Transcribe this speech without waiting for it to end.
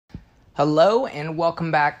Hello and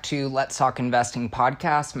welcome back to Let's Talk Investing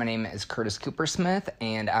podcast. My name is Curtis Coopersmith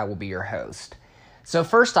and I will be your host. So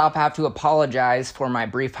first off, I have to apologize for my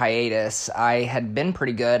brief hiatus. I had been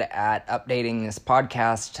pretty good at updating this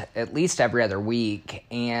podcast at least every other week,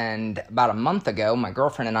 and about a month ago, my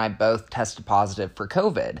girlfriend and I both tested positive for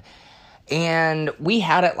COVID. And we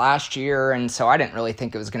had it last year, and so I didn't really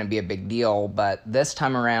think it was going to be a big deal, but this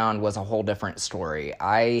time around was a whole different story.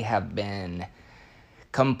 I have been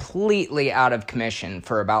completely out of commission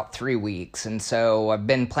for about 3 weeks, and so I've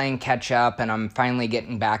been playing catch up, and I'm finally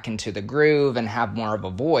getting back into the groove and have more of a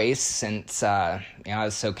voice since I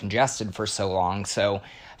was so congested for so long. So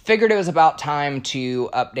figured it was about time to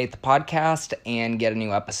update the podcast and get a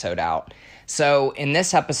new episode out. So in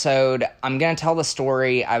this episode, I'm going to tell the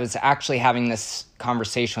story. I was actually having this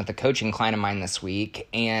conversation with a coaching client of mine this week,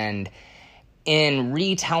 and in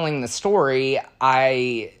retelling the story,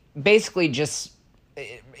 I basically just,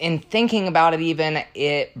 in thinking about it even,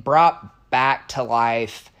 it brought back to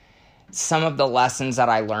life some of the lessons that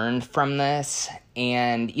I learned from this.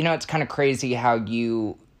 And, it's kind of crazy how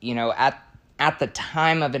at the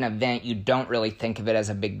time of an event, you don't really think of it as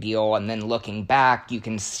a big deal. And then looking back, you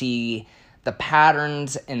can see the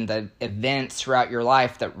patterns and the events throughout your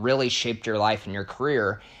life that really shaped your life and your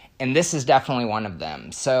career. And this is definitely one of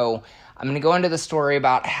them. So I'm going to go into the story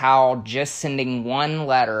about how just sending one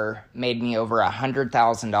letter made me over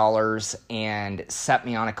 $100,000 and set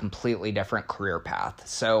me on a completely different career path.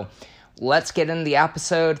 So let's get into the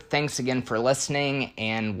episode. Thanks again for listening,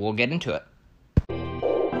 and we'll get into it.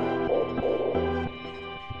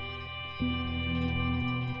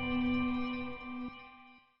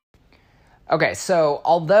 Okay, so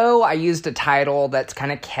although I used a title that's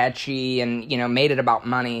kind of catchy and, made it about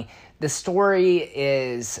money, the story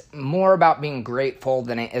is more about being grateful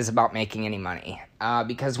than it is about making any money.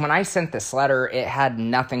 Because when I sent this letter, it had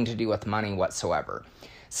nothing to do with money whatsoever.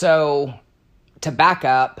 So to back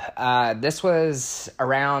up, this was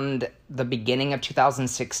around the beginning of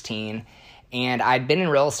 2016, and I'd been in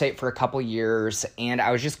real estate for a couple years, and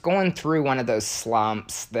I was just going through one of those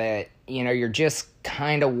slumps that, you're just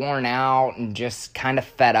kind of worn out and just kind of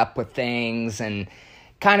fed up with things and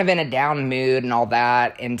kind of in a down mood and all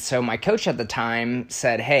that. And so my coach at the time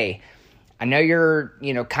said, hey, I know you're,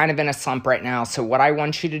 kind of in a slump right now. So what I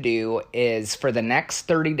want you to do is for the next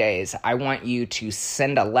 30 days, I want you to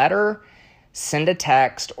send a letter, send a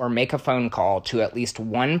text, or make a phone call to at least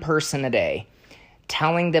one person a day,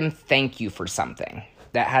 telling them thank you for something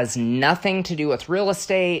that has nothing to do with real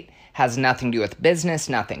estate, has nothing to do with business,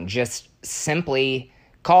 nothing. Just simply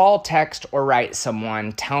call, text, or write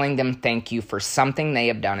someone telling them thank you for something they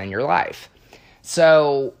have done in your life.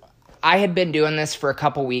 So I had been doing this for a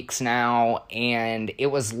couple weeks now, and it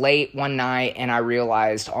was late one night, and I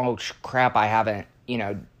realized, oh crap, I haven't,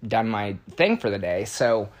 done my thing for the day.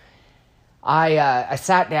 So I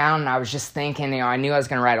sat down and I was just thinking, I knew I was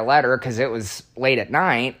going to write a letter because it was late at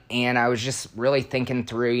night, and I was just really thinking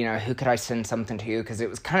through, who could I send something to, because it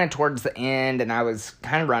was kind of towards the end and I was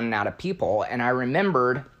kind of running out of people. And I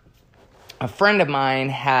remembered a friend of mine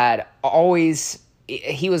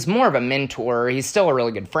he was more of a mentor. He's still a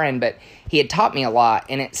really good friend, but he had taught me a lot,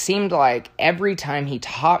 and it seemed like every time he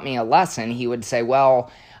taught me a lesson, he would say, well,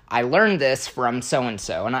 I learned this from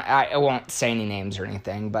so-and-so, and I won't say any names or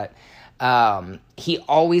anything, but he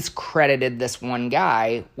always credited this one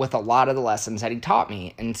guy with a lot of the lessons that he taught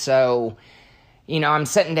me. And so, I'm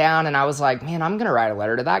sitting down and I was like, man, I'm going to write a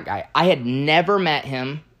letter to that guy. I had never met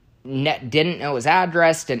him, didn't know his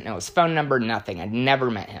address, didn't know his phone number, nothing. I'd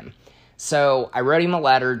never met him. So I wrote him a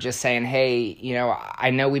letter just saying, hey,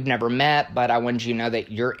 I know we've never met, but I wanted you to know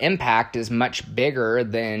that your impact is much bigger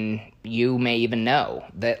than you may even know.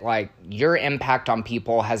 That, your impact on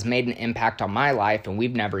people has made an impact on my life, and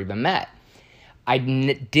we've never even met. I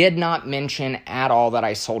did not mention at all that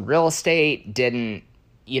I sold real estate, didn't,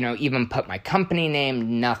 even put my company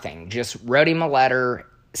name, nothing. Just wrote him a letter,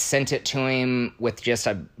 sent it to him with just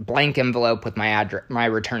a blank envelope with my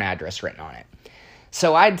return address written on it.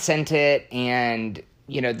 So I'd sent it, and,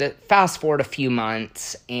 fast forward a few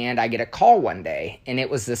months, and I get a call one day, and it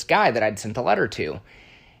was this guy that I'd sent the letter to.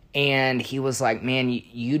 And he was like, man,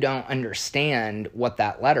 you don't understand what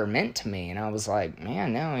that letter meant to me. And I was like,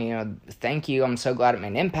 man, no, thank you. I'm so glad it made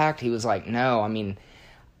an impact. He was like, no,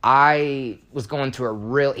 I was going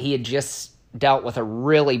through he had just dealt with a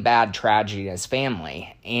really bad tragedy in his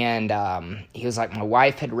family. And he was like, my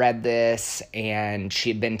wife had read this, and she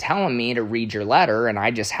had been telling me to read your letter, and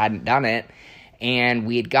I just hadn't done it. And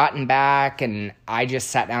we had gotten back, and I just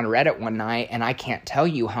sat down and read it one night, and I can't tell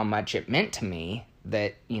you how much it meant to me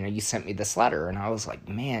that, you sent me this letter. And I was like,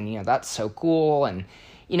 man, that's so cool. And,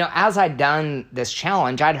 as I'd done this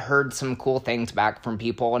challenge, I'd heard some cool things back from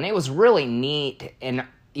people, and it was really neat and,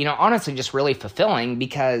 honestly just really fulfilling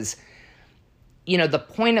because, the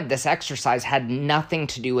point of this exercise had nothing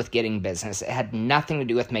to do with getting business. It had nothing to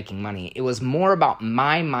do with making money. It was more about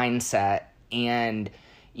my mindset and,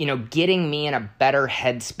 getting me in a better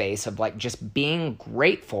headspace of like just being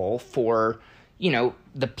grateful for,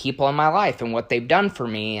 the people in my life and what they've done for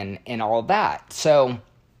me and all of that. So,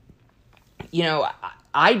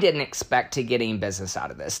 I didn't expect to get any business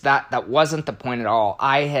out of this. That wasn't the point at all.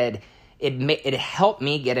 It helped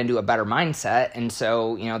me get into a better mindset. And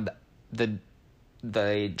so,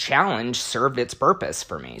 the challenge served its purpose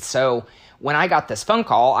for me. So when I got this phone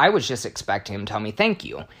call, I was just expecting him to tell me thank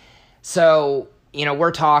you. So,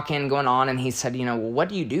 we're talking, going on, and he said, well, what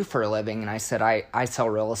do you do for a living? And I said, I sell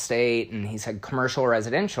real estate. And he said, commercial or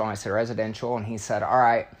residential? And I said, residential. And he said, all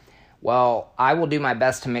right, well, I will do my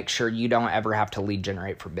best to make sure you don't ever have to lead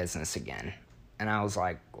generate for business again. And I was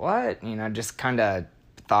like, what? Just kind of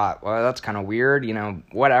thought, well, that's kind of weird,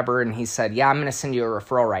 whatever. And he said, yeah, I'm going to send you a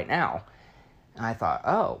referral right now. And I thought,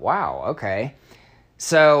 oh, wow, okay.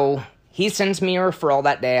 So he sends me a referral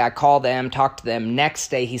that day. I call them, talk to them. Next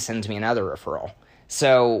day, he sends me another referral.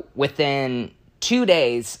 So within 2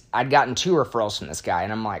 days, I'd gotten 2 referrals from this guy.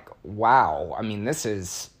 And I'm like, wow,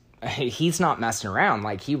 he's not messing around.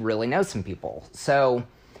 Like, he really knows some people. So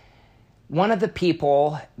one of the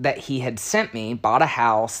people that he had sent me bought a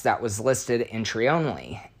house that was listed entry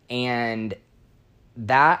only. And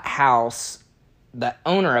that house, the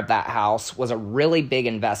owner of that house was a really big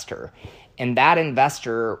investor. And that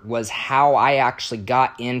investor was how I actually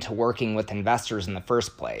got into working with investors in the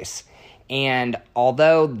first place. And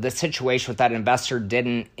although the situation with that investor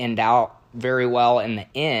didn't end out very well in the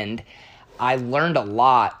end, I learned a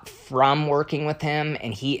lot from working with him,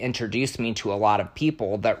 and he introduced me to a lot of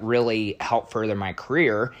people that really helped further my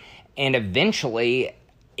career, and eventually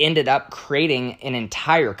ended up creating an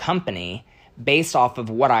entire company based off of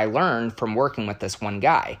what I learned from working with this one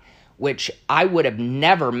guy, which I would have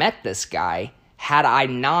never met this guy had I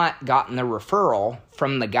not gotten the referral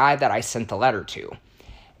from the guy that I sent the letter to.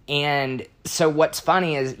 And so what's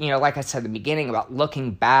funny is, like I said at the beginning about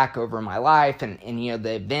looking back over my life and the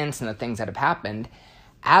events and the things that have happened,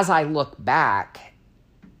 as I look back,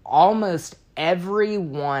 almost every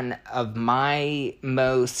one of my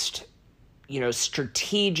most,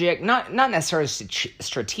 strategic, not necessarily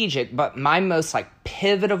strategic, but my most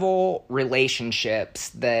pivotal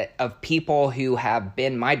relationships of people who have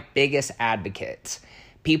been my biggest advocates,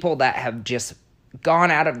 people that have just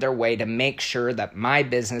gone out of their way to make sure that my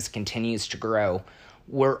business continues to grow,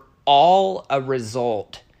 were all a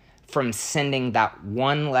result from sending that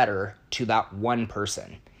one letter to that one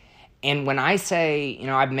person. And when I say,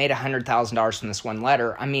 I've made $100,000 from this one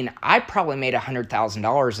letter, I probably made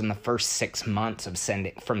 $100,000 in the first 6 months of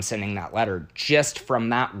sending that letter, just from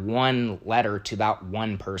that one letter to that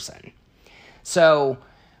one person. So,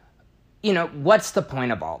 what's the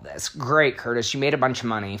point of all this? Great, Curtis, you made a bunch of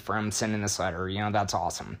money from sending this letter. That's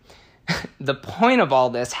awesome. The point of all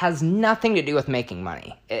this has nothing to do with making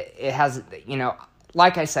money. It has,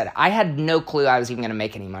 like I said, I had no clue I was even going to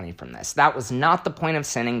make any money from this. That was not the point of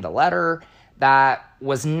sending the letter. That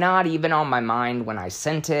was not even on my mind when I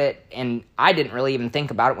sent it, and I didn't really even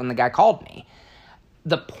think about it when the guy called me.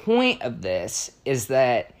 The point of this is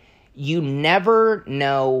that you never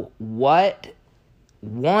know what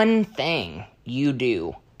one thing you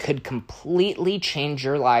do could completely change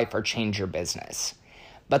your life or change your business.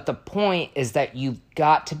 But the point is that you've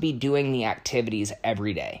got to be doing the activities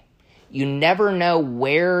every day. You never know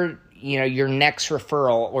where, your next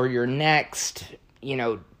referral or your next,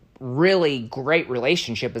 really great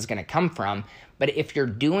relationship is going to come from. But if you're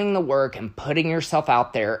doing the work and putting yourself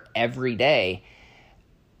out there every day,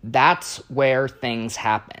 that's where things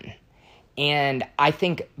happen. And I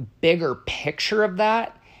think bigger picture of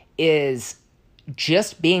that is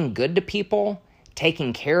just being good to people,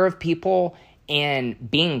 taking care of people, and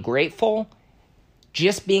being grateful.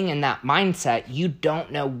 Just being in that mindset, you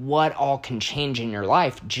don't know what all can change in your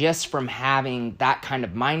life just from having that kind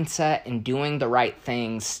of mindset and doing the right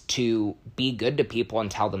things to be good to people and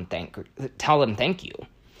tell them thank you.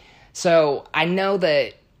 So I know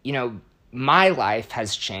that, my life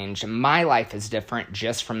has changed and my life is different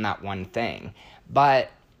just from that one thing. But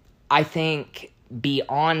I think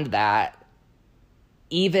beyond that,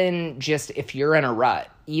 even just if you're in a rut,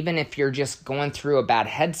 even if you're just going through a bad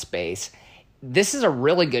headspace, this is a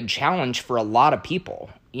really good challenge for a lot of people.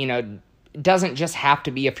 It doesn't just have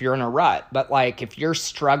to be if you're in a rut, but if you're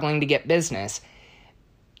struggling to get business,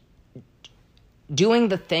 doing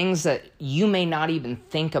the things that you may not even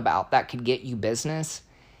think about that could get you business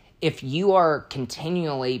if you are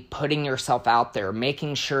continually putting yourself out there,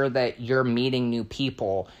 making sure that you're meeting new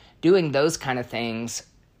people, doing those kind of things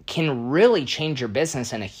can really change your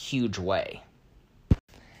business in a huge way.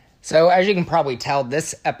 So as you can probably tell,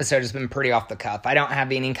 this episode has been pretty off the cuff. I don't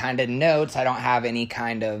have any kind of notes. I don't have any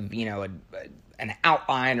kind of, an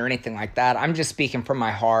outline or anything like that. I'm just speaking from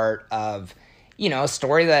my heart of, a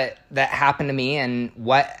story that happened to me and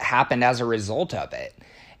what happened as a result of it.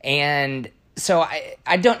 And so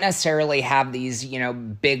I don't necessarily have these,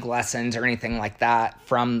 big lessons or anything like that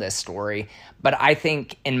from this story. But I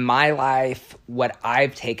think in my life, what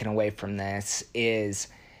I've taken away from this is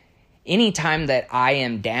anytime that I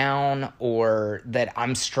am down or that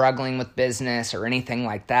I'm struggling with business or anything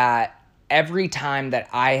like that, every time that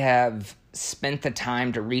I have spent the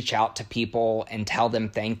time to reach out to people and tell them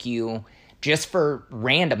thank you just for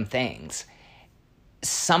random things,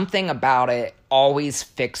 something about it always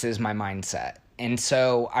fixes my mindset. And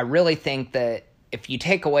so I really think that if you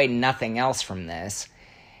take away nothing else from this,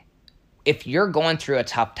 if you're going through a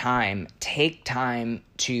tough time, take time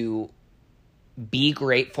to be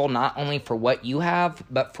grateful not only for what you have,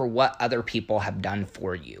 but for what other people have done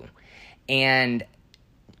for you. And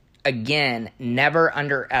again, never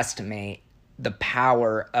underestimate the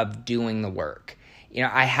power of doing the work.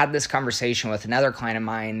 I had this conversation with another client of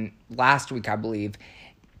mine last week, I believe.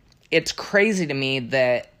 It's crazy to me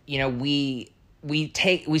that, we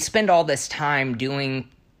spend all this time doing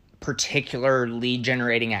particular lead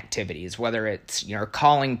generating activities, whether it's,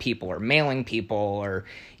 calling people or mailing people or,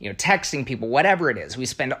 texting people, whatever it is. We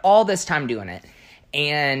spend all this time doing it.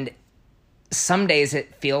 And some days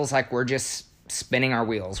it feels like we're just spinning our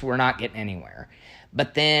wheels. We're not getting anywhere.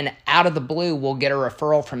 But then out of the blue, we'll get a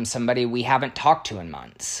referral from somebody we haven't talked to in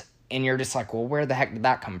months. And you're just like, well, where the heck did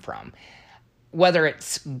that come from? Whether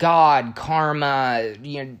it's God, karma,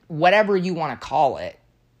 whatever you want to call it,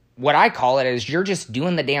 what I call it is you're just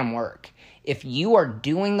doing the damn work. If you are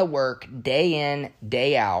doing the work day in,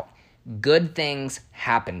 day out, good things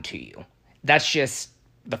happen to you. That's just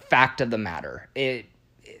the fact of the matter.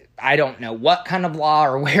 I don't know what kind of law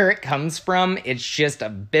or where it comes from. It's just a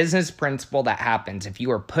business principle that happens. If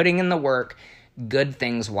you are putting in the work, good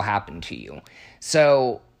things will happen to you.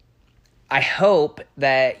 So I hope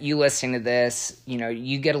that you listening to this,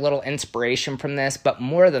 you get a little inspiration from this, but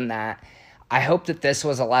more than that, I hope that this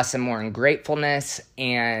was a lesson more in gratefulness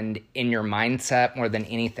and in your mindset more than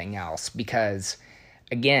anything else, because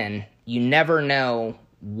again, you never know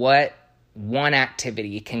what one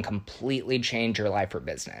activity can completely change your life or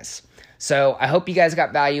business. So I hope you guys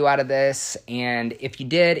got value out of this. And if you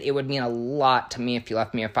did, it would mean a lot to me if you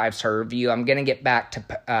left me a 5-star review. I'm going to get back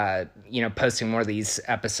to, posting more of these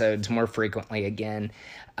episodes more frequently again.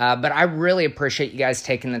 But I really appreciate you guys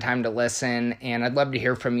taking the time to listen. And I'd love to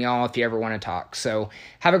hear from y'all if you ever want to talk. So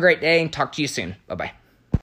have a great day and talk to you soon. Bye-bye.